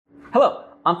Hello,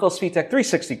 I'm Phil Svitek,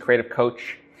 360 Creative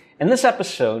Coach. In this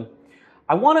episode,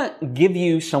 I want to give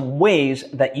you some ways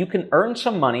that you can earn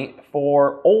some money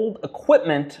for old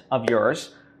equipment of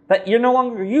yours that you're no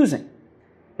longer using.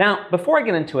 Now, before I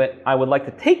get into it, I would like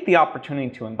to take the opportunity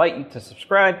to invite you to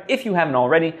subscribe if you haven't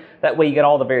already. That way you get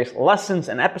all the various lessons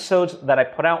and episodes that I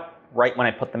put out right when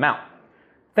I put them out.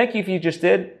 Thank you if you just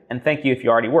did, and thank you if you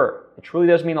already were. It truly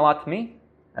does mean a lot to me,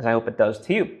 as I hope it does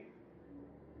to you.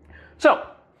 So,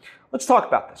 let's talk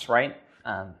about this, right?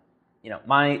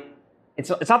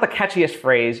 It's not the catchiest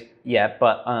phrase yet,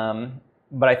 but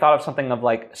I thought of something of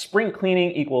like spring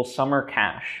cleaning equals summer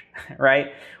cash,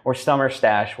 right? Or summer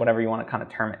stash, whatever you want to kind of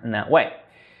term it in that way.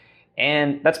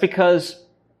 And that's because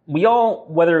we all,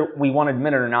 whether we want to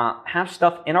admit it or not, have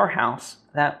stuff in our house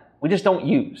that we just don't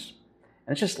use.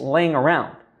 And it's just laying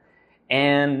around.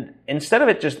 And instead of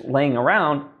it just laying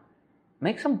around,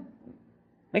 make some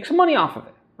money off of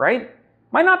it, right?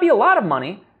 Might not be a lot of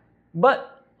money,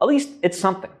 but at least it's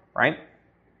something, right?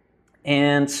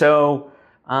 And so,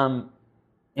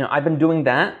 I've been doing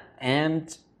that,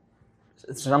 and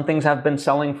some things have been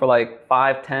selling for like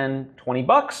 $5, $10,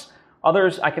 $20.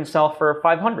 Others I can sell for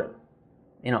 $500,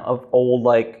 of old,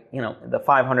 the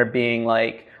 $500 being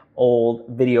like old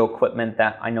video equipment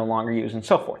that I no longer use and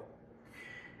so forth.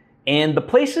 And the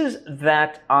places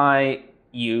that I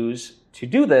use to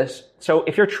do this, so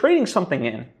if you're trading something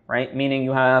in, right, meaning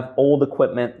you have old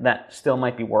equipment that still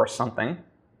might be worth something,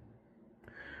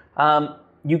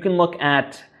 you can look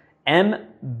at MPB.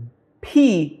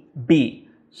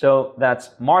 So that's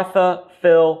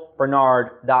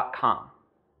MarthaPhilBernard.com.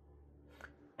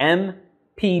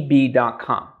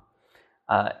 MPB.com.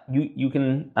 You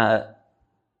can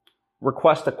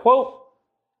request a quote.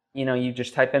 You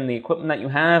just type in the equipment that you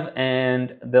have,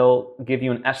 and they'll give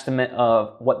you an estimate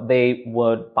of what they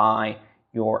would buy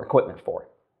your equipment for.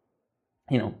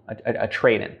 A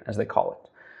trade-in, as they call it.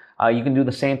 You can do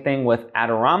the same thing with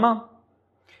Adorama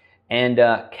and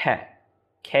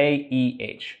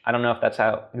K-E-H. I don't know if that's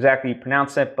how exactly you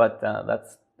pronounce it, but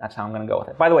that's how I'm going to go with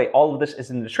it. By the way, all of this is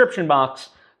in the description box,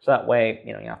 so that way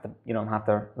you don't have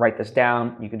to write this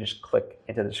down. You can just click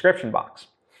into the description box.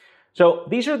 So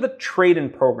these are the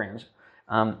trade-in programs,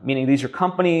 meaning these are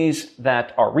companies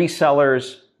that are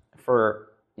resellers for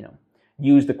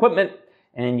used equipment,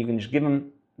 and you can just give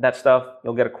them that stuff.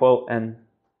 You'll get a quote, and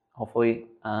hopefully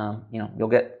you'll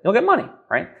get money,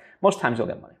 right? Most times you'll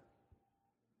get money.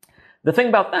 The thing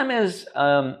about them is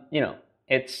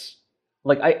it's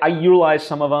like I utilize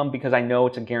some of them because I know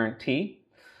it's a guarantee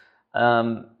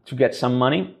to get some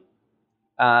money.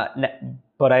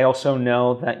 But I also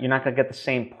know that you're not going to get the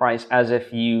same price as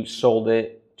if you sold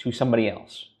it to somebody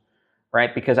else,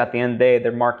 right? Because at the end of the day,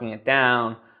 they're marking it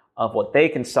down of what they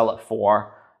can sell it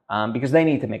for because they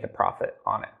need to make a profit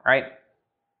on it, right?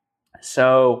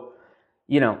 So,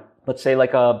 let's say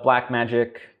like a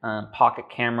Blackmagic pocket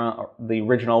camera, the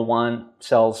original one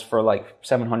sells for like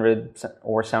 $700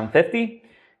 or $750.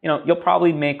 You'll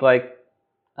probably make like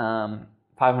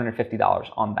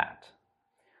 $550 on that.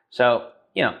 So,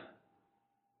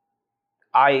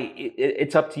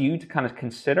 it's up to you to kind of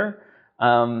consider.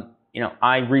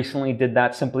 I recently did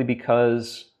that simply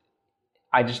because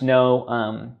I just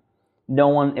know no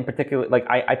one in particular, like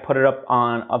I put it up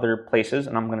on other places,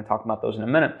 and I'm going to talk about those in a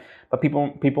minute, but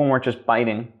people weren't just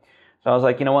biting. So I was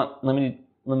like, you know what, let me,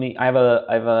 I have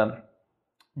a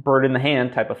bird in the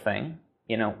hand type of thing,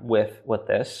 with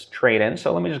this trade-in.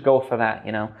 So let me just go for that.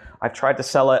 I've tried to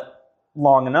sell it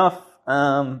long enough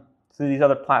through these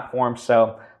other platforms,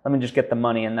 so let me just get the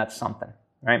money, and that's something,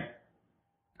 right?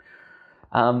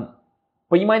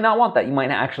 But you might not want that. You might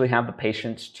not actually have the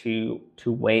patience to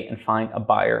wait and find a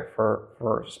buyer for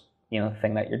the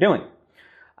thing that you're doing.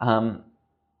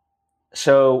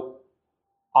 So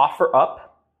OfferUp,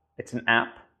 it's an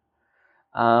app,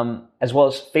 as well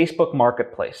as Facebook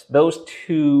Marketplace. Those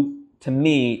two, to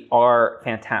me, are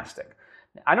fantastic.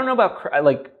 I don't know about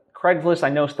Craigslist. I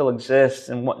know still exists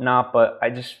and whatnot, but I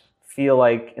just feel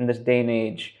like in this day and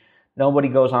age, nobody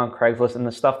goes on Craigslist, and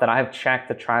the stuff that I've checked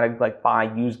to try to buy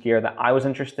used gear that I was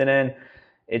interested in,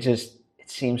 it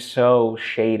seems so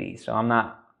shady. So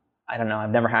I don't know,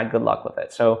 I've never had good luck with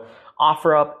it. So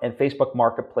OfferUp and Facebook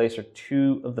Marketplace are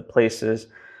two of the places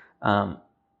that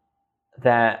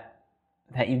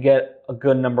you get a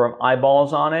good number of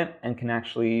eyeballs on it and can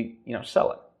actually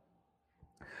sell it.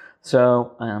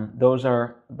 So those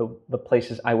are the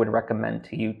places I would recommend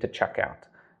to you to check out.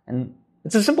 And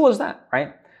it's as simple as that,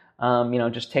 right?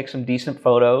 Just take some decent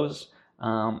photos.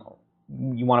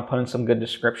 You want to put in some good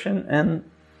description and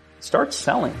start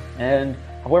selling. And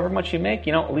however much you make,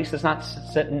 at least it's not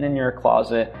sitting in your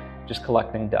closet just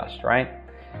collecting dust, right?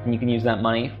 and you can use that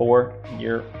money for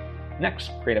your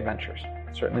next creative ventures.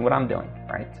 That's certainly what I'm doing,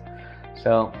 right?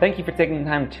 So thank you for taking the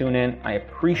time to tune in. I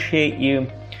appreciate you.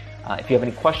 If you have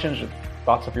any questions or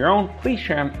thoughts of your own, please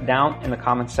share them down in the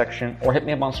comments section or hit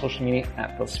me up on social media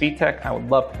at PhilSvitek. I would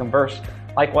love to converse.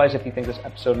 Likewise, if you think this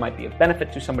episode might be of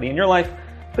benefit to somebody in your life,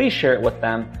 please share it with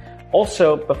them.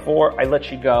 Also, before I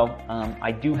let you go,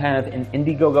 I do have an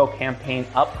Indiegogo campaign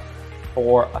up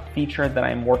for a feature that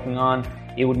I'm working on.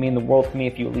 It would mean the world to me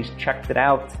if you at least checked it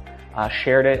out,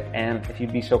 shared it, and if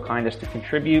you'd be so kind as to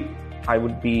contribute, I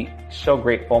would be so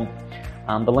grateful.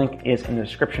 The link is in the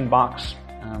description box.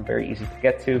 Very easy to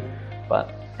get to.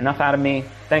 But enough out of me.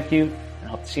 Thank you, and I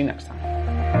hope to see you next time.